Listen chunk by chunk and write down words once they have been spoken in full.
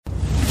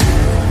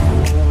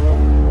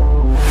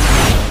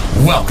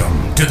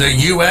to the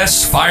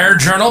U.S. Fire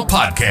Journal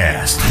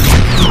podcast.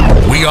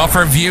 We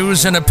offer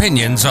views and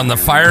opinions on the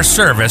fire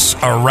service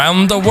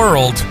around the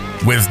world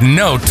with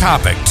no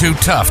topic too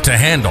tough to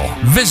handle.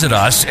 Visit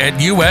us at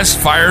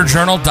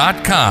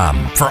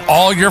usfirejournal.com for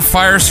all your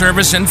fire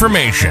service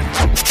information.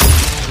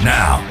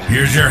 Now,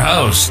 here's your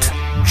host,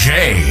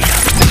 Jay.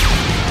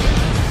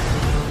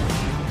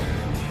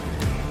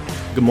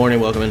 Good morning,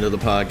 welcome into the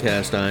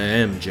podcast. I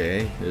am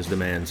Jay, as the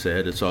man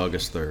said. It's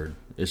August 3rd,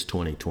 it's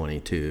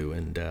 2022,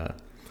 and I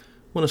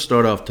want to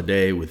start off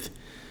today with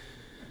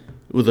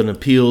an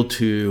appeal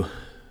to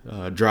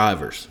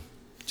drivers,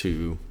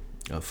 to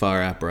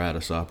fire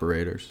apparatus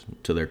operators,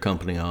 to their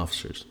company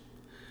officers.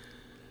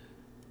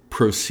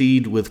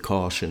 Proceed with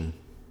caution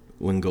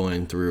when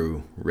going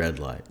through red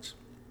lights.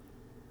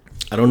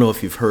 I don't know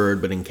if you've heard,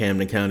 but in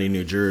Camden County,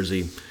 New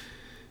Jersey,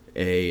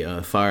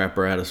 a fire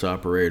apparatus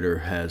operator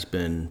has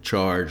been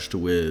charged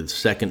with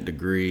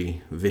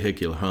second-degree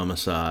vehicular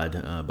homicide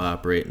by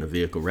operating a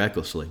vehicle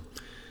recklessly.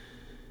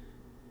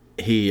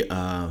 He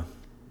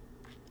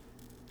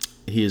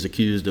is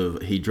accused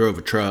of, he drove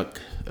a truck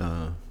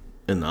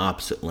in the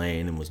opposite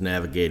lane and was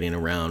navigating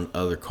around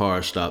other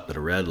cars stopped at a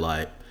red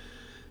light.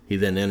 He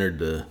then entered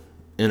the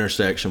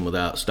intersection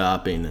without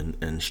stopping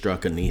and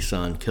struck a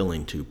Nissan,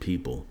 killing 2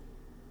 people.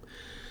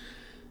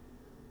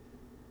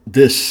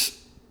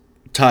 This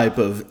type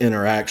of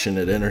interaction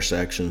at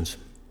intersections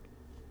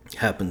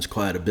happens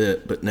quite a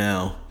bit, but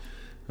now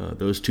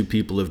those 2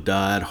 people have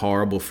died,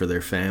 horrible for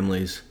their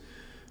families,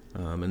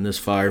 and this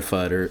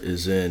firefighter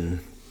is in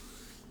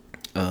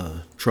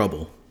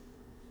trouble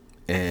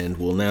and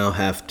will now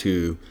have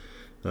to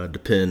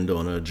depend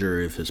on a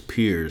jury of his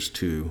peers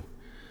to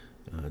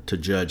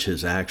judge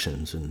his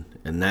actions,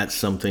 and that's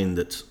something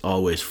that's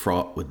always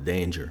fraught with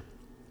danger.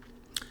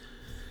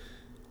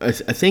 I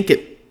think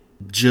it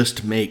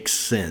just makes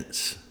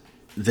sense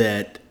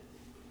that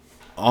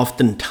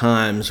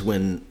oftentimes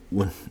when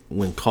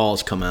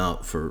calls come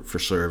out for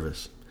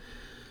service,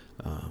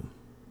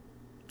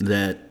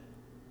 that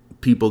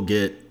people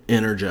get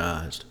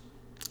energized,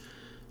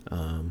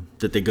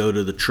 that they go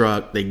to the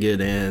truck, they get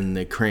in,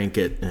 they crank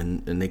it,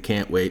 and they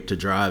can't wait to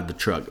drive the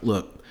truck.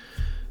 Look,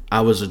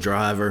 I was a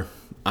driver.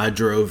 I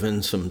drove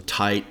in some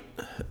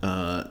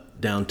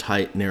down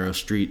tight, narrow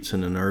streets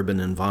in an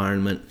urban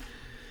environment,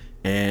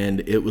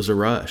 and it was a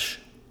rush.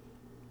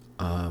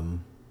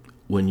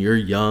 When you're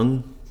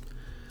young,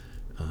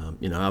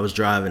 I was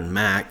driving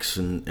Max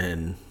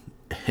and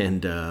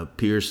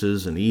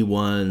Pierces and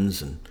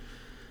E1s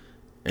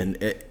and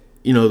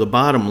the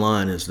bottom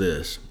line is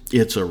this: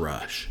 it's a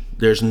rush.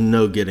 There's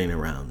no getting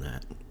around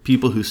that.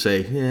 People who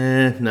say,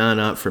 no,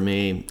 not for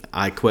me,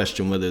 I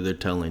question whether they're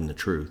telling the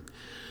truth.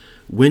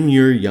 When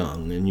you're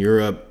young and you're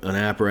an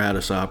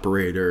apparatus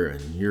operator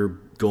and you're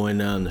going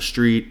down the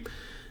street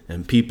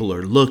and people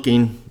are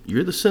looking,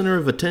 you're the center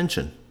of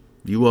attention.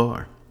 You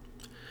are.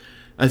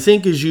 I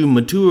think as you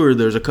mature,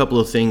 there's a couple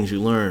of things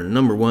you learn.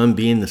 Number 1,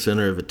 being the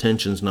center of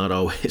attention is not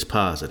always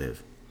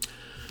positive.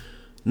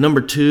 Number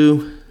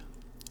 2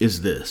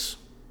 is this: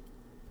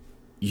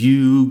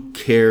 you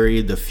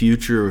carry the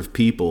future of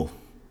people.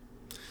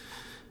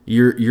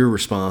 You're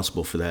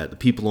responsible for that. The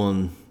people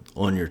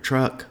on your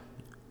truck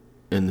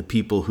and the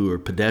people who are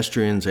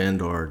pedestrians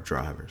and are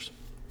drivers.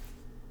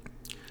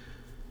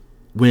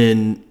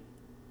 When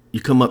you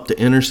come up to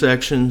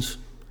intersections,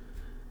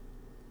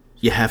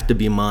 you have to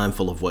be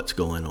mindful of what's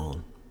going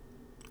on.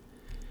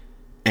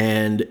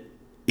 And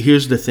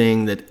here's the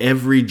thing that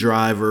every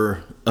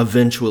driver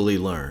eventually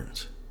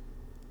learns.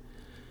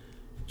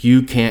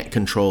 You can't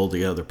control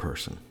the other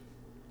person.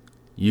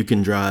 You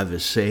can drive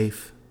as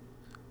safe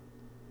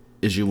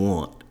as you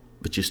want,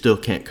 but you still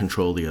can't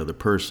control the other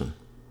person.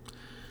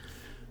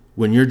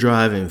 When you're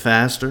driving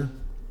faster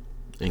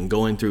and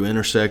going through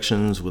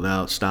intersections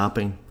without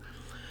stopping,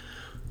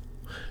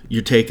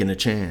 you're taking a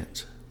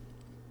chance.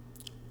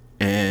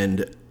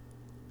 And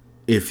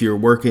if you're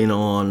working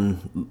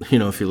on,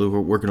 if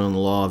you're working on the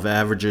law of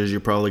averages,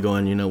 you're probably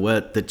going, you know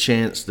what, the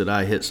chance that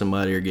I hit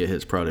somebody or get hit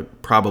is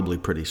probably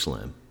pretty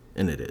slim.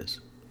 And it is.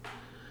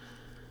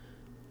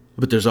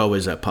 But there's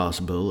always that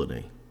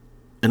possibility.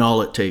 And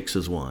all it takes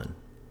is one.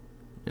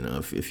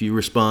 If you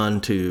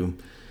respond to,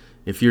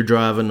 if you're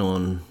driving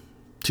on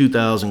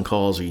 2,000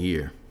 calls a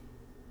year,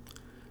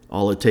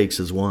 all it takes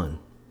is one.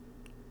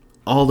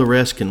 All the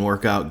rest can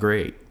work out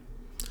great.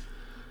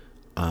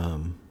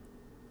 I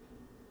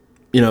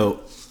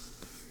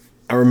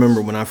remember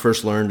when I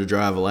first learned to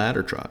drive a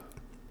ladder truck,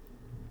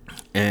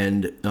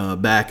 and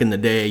back in the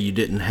day, you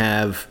didn't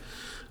have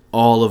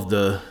all of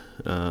the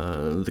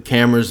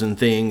cameras and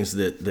things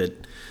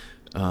that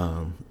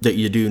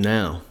you do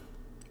now,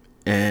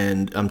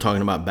 and I'm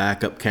talking about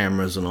backup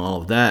cameras and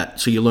all of that.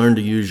 So you learn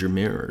to use your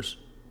mirrors.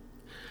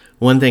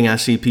 One thing I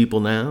see people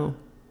now,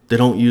 they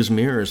don't use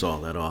mirrors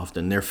all that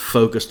often. They're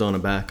focused on a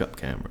backup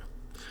camera.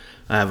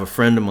 I have a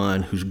friend of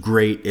mine who's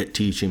great at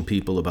teaching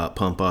people about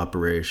pump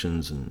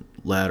operations and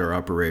ladder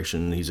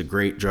operation. He's a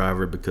great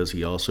driver because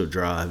he also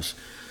drives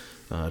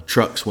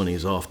trucks when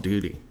he's off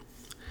duty.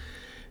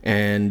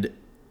 And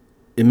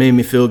it made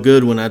me feel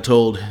good when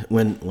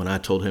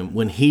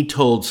he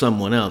told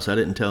someone else. I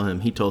didn't tell him.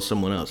 He told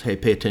someone else, hey,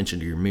 pay attention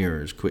to your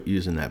mirrors. Quit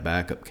using that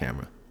backup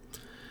camera.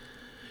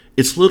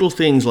 It's little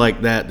things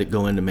like that that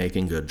go into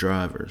making good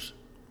drivers.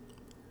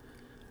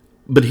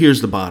 But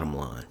here's the bottom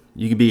line.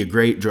 You can be a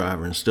great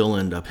driver and still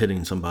end up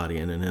hitting somebody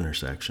in an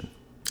intersection.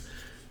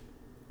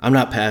 I'm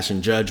not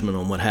passing judgment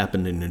on what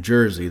happened in New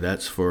Jersey.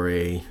 That's for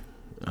a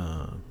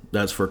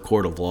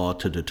court of law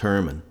to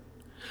determine.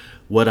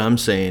 What I'm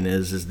saying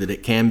is that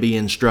it can be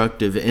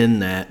instructive in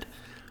that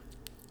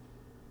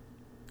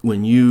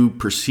when you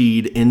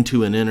proceed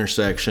into an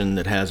intersection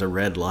that has a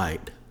red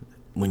light,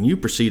 when you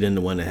proceed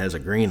into one that has a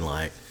green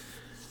light,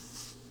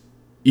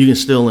 you can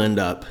still end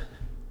up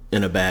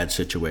in a bad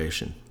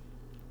situation.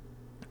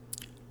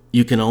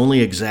 You can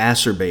only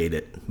exacerbate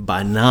it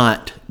by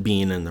not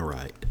being in the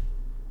right.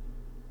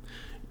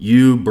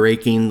 You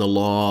breaking the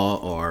law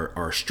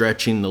or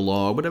stretching the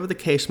law, whatever the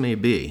case may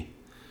be,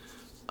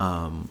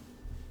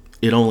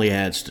 it only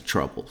adds to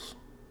troubles.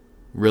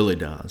 Really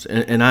does.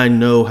 And I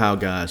know how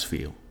guys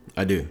feel.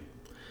 I do.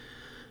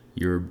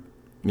 You're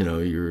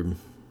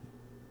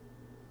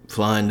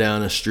flying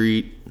down the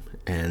street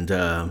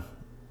and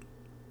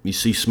you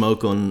see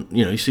smoke on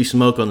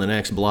the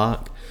next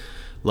block.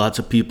 Lots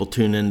of people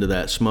tune into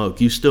that smoke.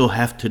 You still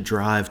have to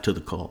drive to the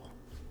call.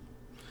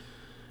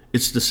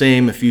 It's the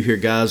same if you hear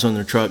guys on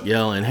their truck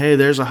yelling, hey,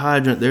 there's a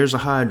hydrant, there's a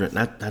hydrant.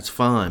 That's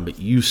fine, but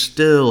you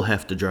still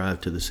have to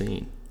drive to the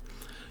scene.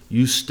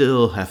 You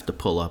still have to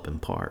pull up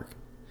and park.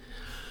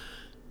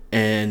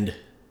 And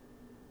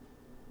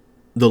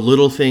the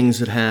little things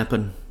that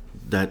happen,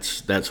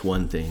 that's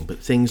one thing. But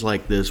things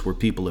like this where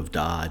people have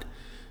died,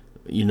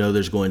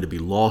 there's going to be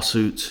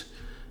lawsuits.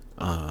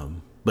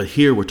 But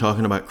here we're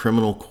talking about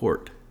criminal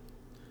court.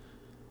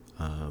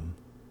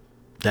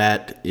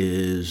 That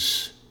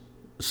is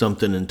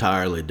something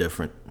entirely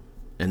different.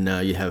 And now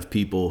you have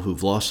people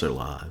who've lost their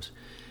lives.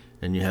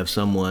 And you have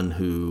someone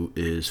who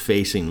is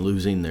facing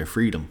losing their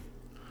freedom.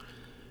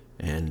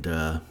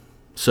 And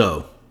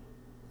so,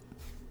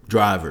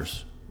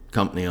 drivers,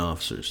 company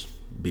officers,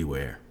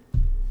 beware.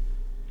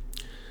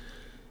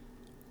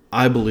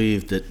 I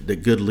believe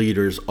that good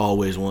leaders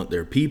always want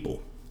their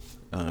people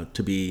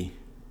to be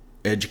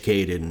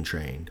educated and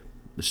trained.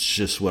 It's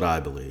just what I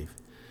believe.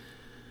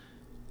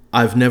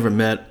 I've never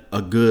met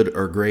a good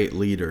or great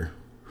leader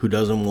who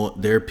doesn't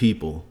want their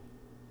people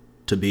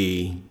to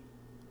be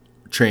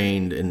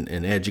trained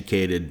and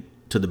educated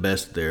to the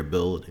best of their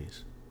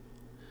abilities.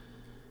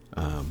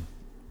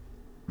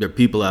 There are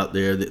people out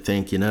there that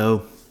think,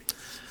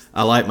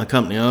 I like my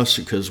company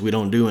officer because we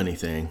don't do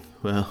anything.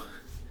 Well,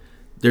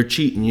 they're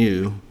cheating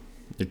you,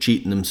 they're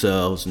cheating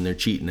themselves, and they're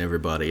cheating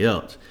everybody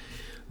else.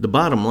 The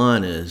bottom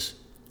line is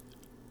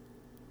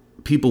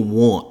good people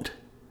want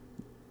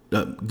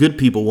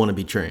to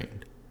be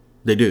trained.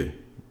 They do.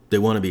 They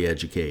want to be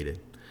educated.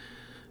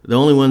 The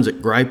only ones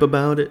that gripe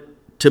about it,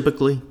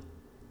 typically,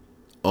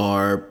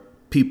 are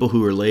people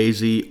who are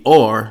lazy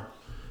or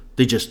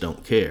they just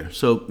don't care.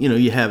 So,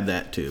 you have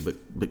that too.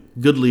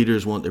 But good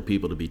leaders want their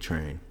people to be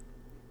trained.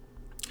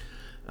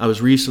 I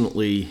was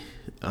recently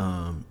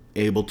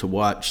able to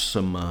watch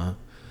some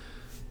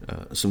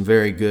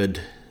very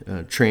good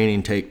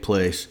training take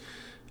place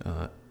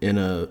in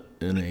a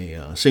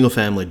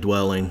single-family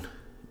dwelling,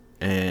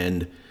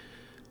 and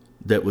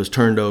that was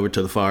turned over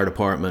to the fire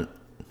department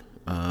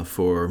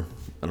for,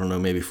 I don't know,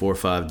 maybe 4 or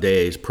 5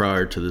 days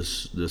prior to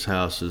this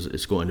house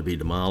is going to be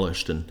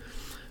demolished. And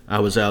I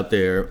was out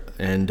there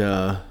and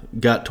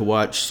got to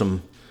watch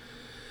some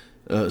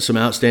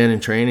outstanding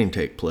training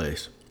take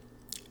place.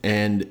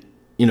 And,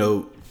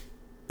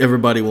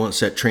 everybody wants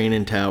that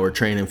training tower,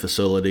 training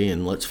facility,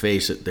 and let's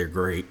face it, they're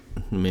great.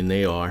 I mean,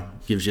 they are.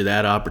 Gives you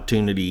that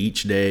opportunity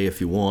each day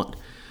if you want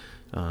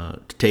to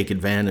take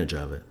advantage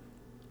of it.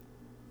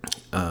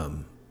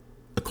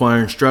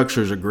 Acquiring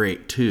structures are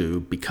great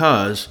too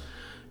because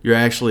you're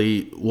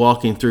actually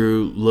walking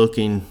through,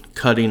 looking,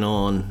 cutting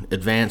on,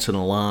 advancing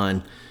a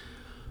line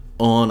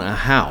on a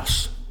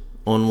house,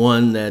 on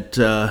one that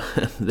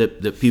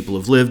that people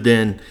have lived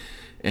in,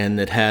 and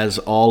that has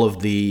all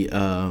of the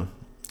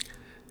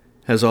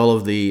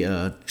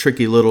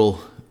tricky little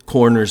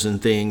corners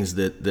and things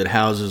that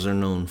houses are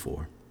known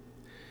for.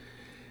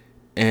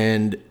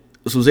 And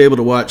so I was able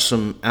to watch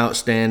some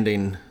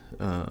outstanding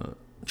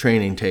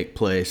training take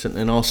place,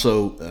 and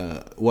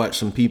also watch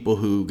some people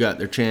who got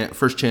their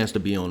first chance to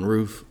be on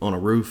a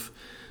roof,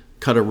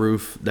 cut a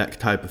roof, that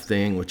type of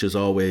thing, which is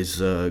always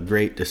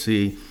great to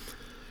see.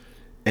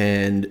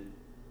 And,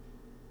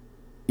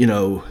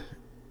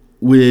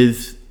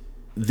 with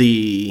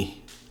the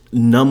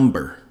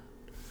number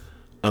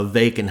of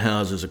vacant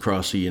houses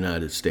across the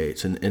United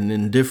States, and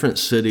in different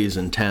cities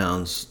and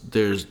towns,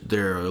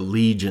 there are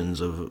legions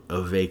of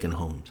vacant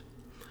homes.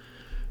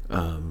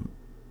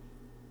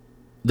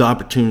 The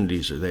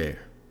opportunities are there.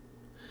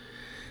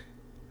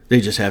 They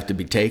just have to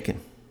be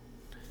taken.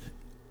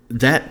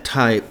 That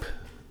type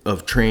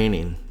of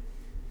training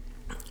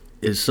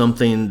is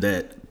something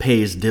that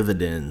pays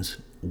dividends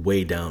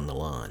way down the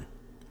line.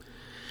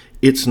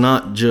 It's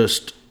not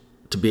just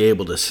to be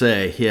able to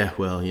say, yeah,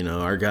 well,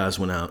 our guys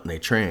went out and they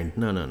trained.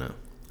 No.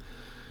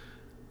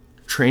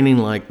 Training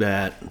like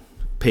that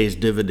pays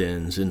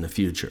dividends in the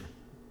future,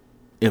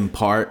 in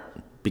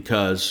part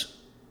because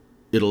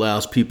it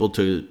allows people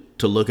to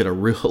look at a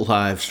real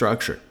live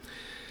structure.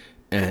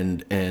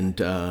 And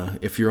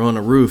if you're on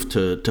a roof,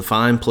 to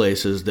find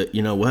places that,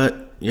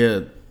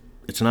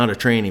 it's not a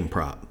training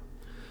prop.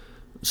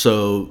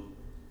 So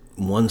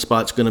one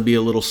spot's going to be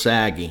a little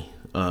saggy.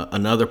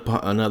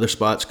 Another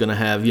spot's going to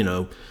have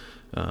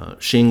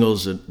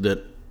shingles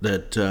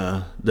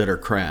that are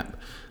crap.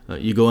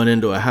 You going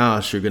into a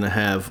house, you're going to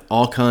have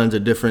all kinds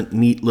of different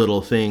neat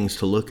little things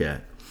to look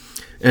at.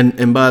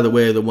 And by the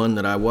way, the one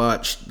that I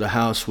watched, the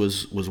house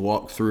was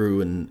walked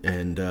through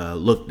and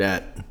looked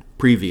at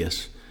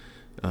previous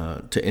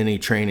to any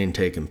training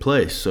taking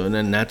place. So and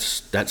then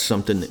that's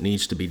something that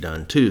needs to be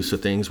done too. So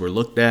things were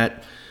looked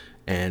at,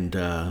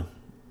 and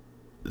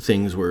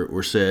things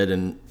were said,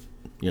 and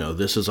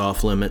this is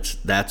off limits,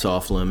 that's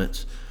off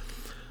limits.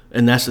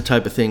 And that's the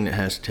type of thing that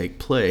has to take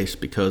place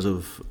because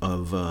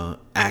of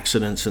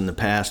accidents in the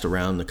past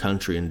around the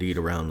country, indeed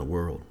around the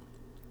world.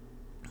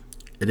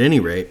 At any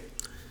rate,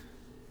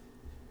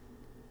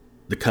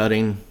 the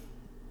cutting,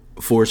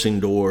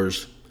 forcing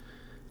doors,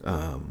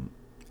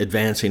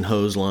 advancing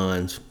hose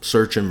lines,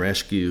 search and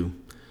rescue,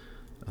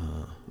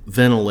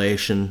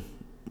 ventilation.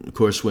 Of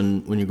course,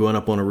 when you're going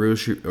up on a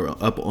roof, you're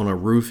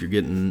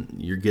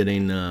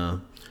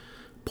getting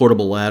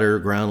portable ladder,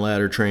 ground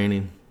ladder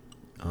training.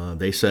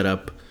 They set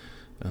up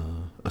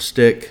a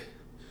stick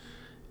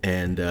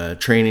and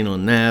training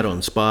on that,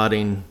 on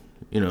spotting.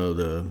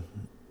 The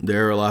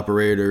aerial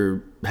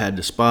operator had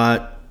to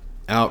spot,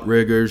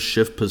 outriggers,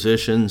 shift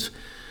positions,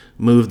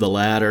 move the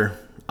ladder,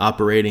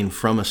 operating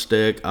from a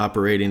stick,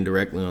 operating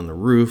directly on the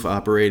roof,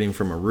 operating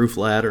from a roof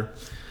ladder.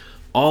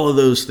 All of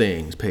those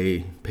things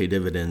pay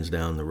dividends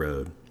down the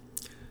road.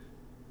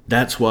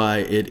 That's why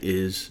it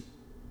is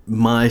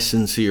my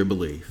sincere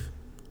belief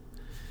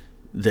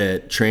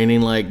that training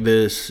like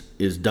this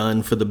is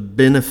done for the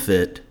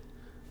benefit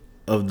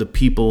of the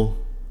people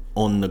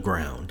on the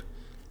ground,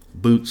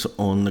 boots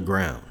on the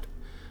ground,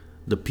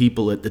 the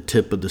people at the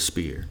tip of the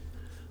spear.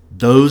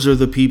 Those are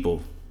the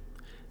people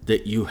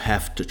that you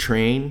have to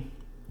train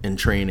and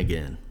train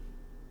again,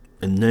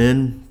 and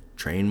then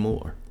train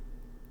more.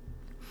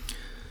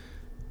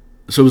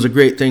 So it was a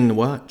great thing to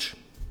watch.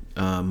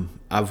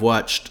 I've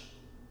watched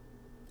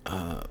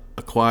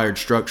acquired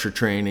structure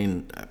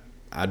training.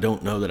 I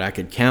don't know that I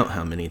could count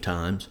how many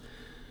times,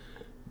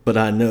 but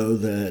I know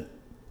that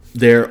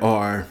there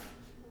are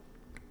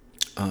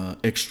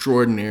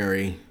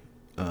extraordinary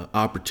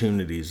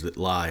opportunities that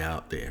lie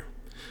out there.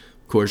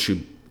 Of course,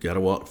 you got to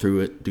walk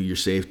through it, do your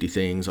safety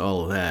things,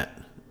 all of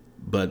that.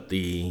 But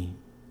the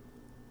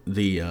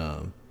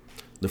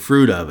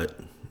fruit of it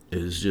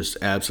is just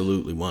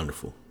absolutely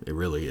wonderful. It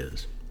really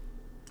is.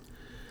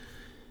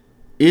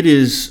 It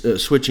is,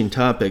 switching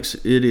topics,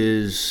 it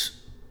is,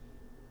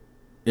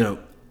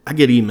 I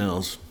get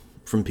emails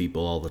from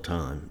people all the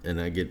time, and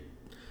I get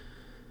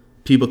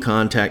people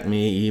contact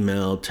me,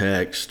 email,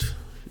 text,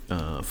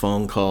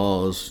 phone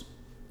calls,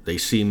 they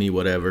see me,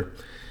 whatever,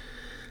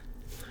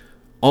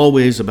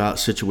 always about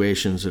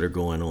situations that are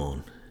going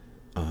on.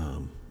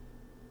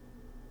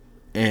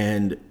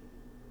 And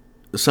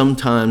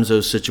sometimes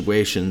those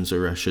situations,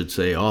 or I should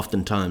say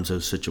oftentimes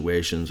those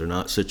situations, are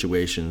not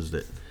situations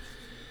that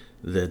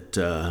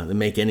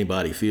make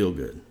anybody feel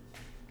good.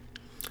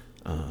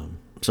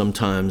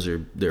 Sometimes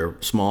there are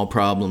small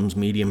problems,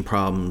 medium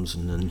problems,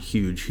 and then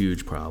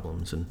huge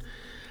problems. And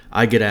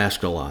I get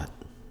asked a lot,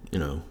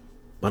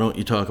 why don't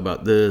you talk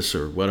about this,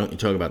 or why don't you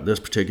talk about this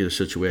particular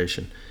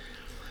situation?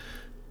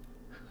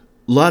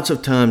 Lots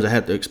of times I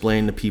have to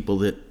explain to people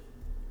that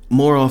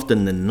more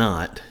often than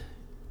not,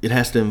 it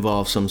has to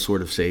involve some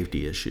sort of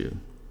safety issue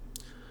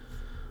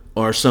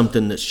or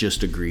something that's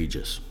just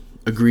egregious.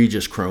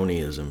 Egregious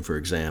cronyism, for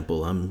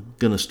example. I'm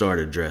going to start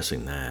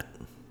addressing that.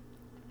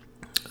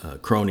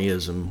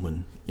 Cronyism,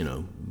 when,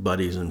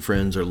 buddies and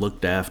friends are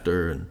looked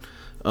after and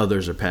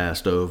others are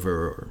passed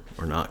over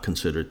or not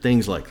considered,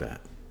 things like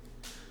that.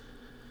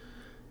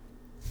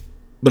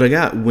 But I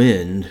got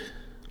wind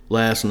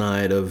last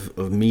night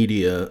of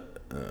media,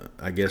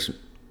 I guess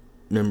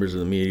members of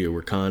the media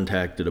were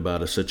contacted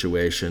about a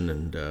situation,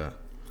 and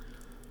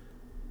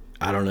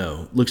I don't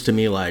know. Looks to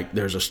me like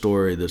there's a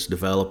story that's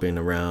developing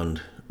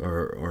around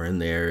or in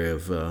the area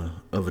of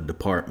a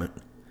department,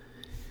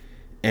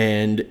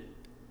 and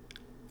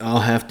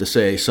I'll have to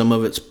say some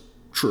of it's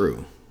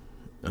true.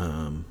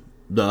 The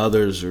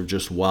others are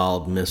just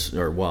wild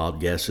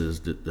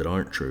guesses that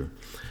aren't true.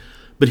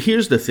 But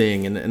here's the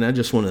thing, and I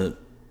just want to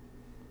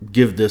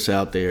give this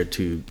out there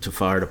to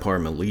fire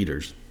department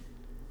leaders.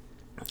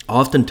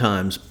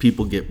 Oftentimes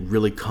people get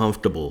really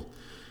comfortable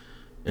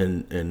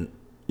and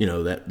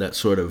that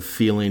sort of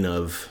feeling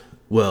of,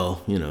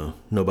 well,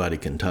 nobody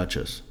can touch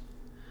us.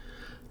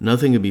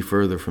 Nothing could be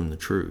further from the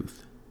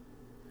truth.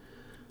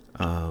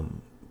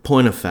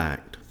 Point of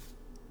fact,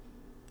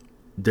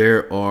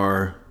 there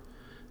are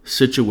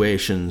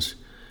situations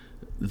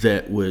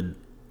that would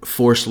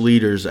force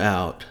leaders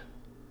out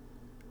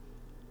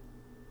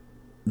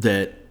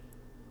that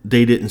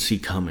they didn't see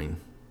coming.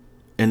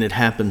 And it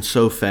happened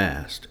so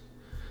fast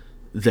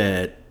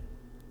that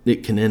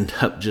it can end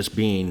up just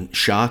being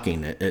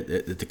shocking at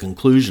the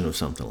conclusion of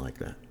something like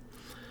that.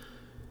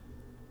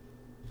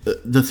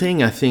 The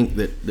thing I think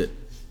that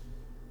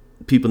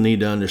people need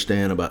to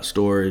understand about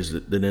stories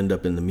that end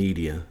up in the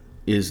media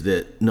is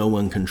that no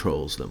one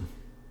controls them.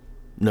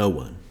 No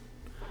one.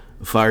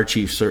 The fire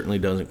chief certainly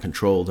doesn't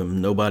control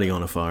them. Nobody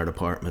on a fire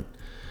department.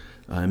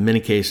 In many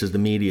cases, the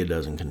media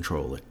doesn't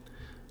control it.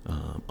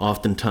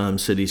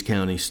 Oftentimes, cities,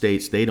 counties,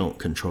 states, they don't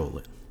control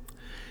it.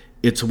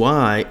 It's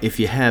why if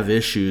you have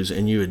issues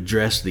and you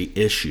address the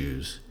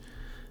issues,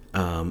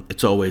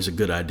 it's always a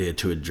good idea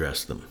to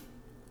address them.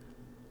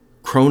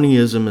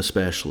 Cronyism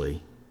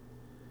especially,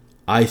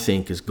 I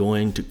think, is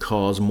going to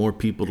cause more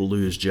people to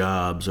lose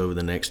jobs over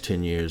the next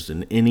 10 years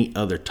than any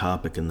other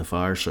topic in the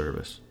fire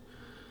service.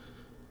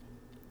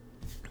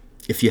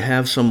 If you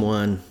have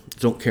someone,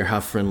 don't care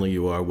how friendly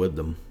you are with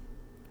them,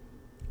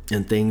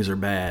 and things are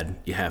bad,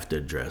 you have to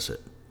address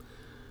it.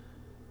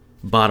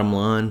 Bottom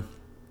line,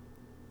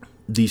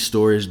 these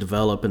stories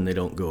develop and they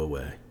don't go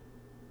away.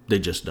 They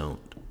just don't.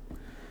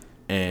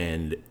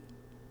 And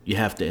you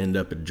have to end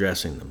up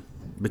addressing them.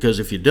 Because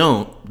if you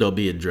don't, they'll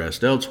be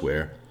addressed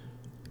elsewhere.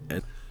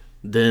 And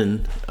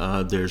then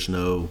there's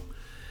no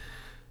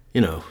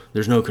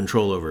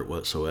control over it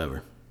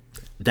whatsoever.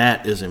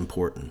 That is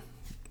important.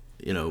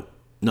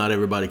 Not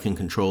everybody can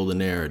control the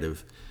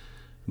narrative.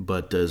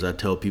 But as I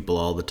tell people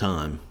all the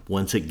time,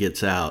 once it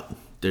gets out,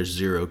 there's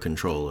zero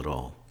control at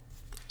all.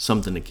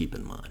 Something to keep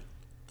in mind.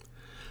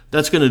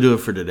 That's going to do it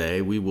for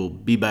today. We will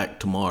be back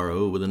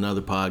tomorrow with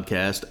another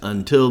podcast.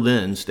 Until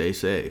then, stay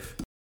safe.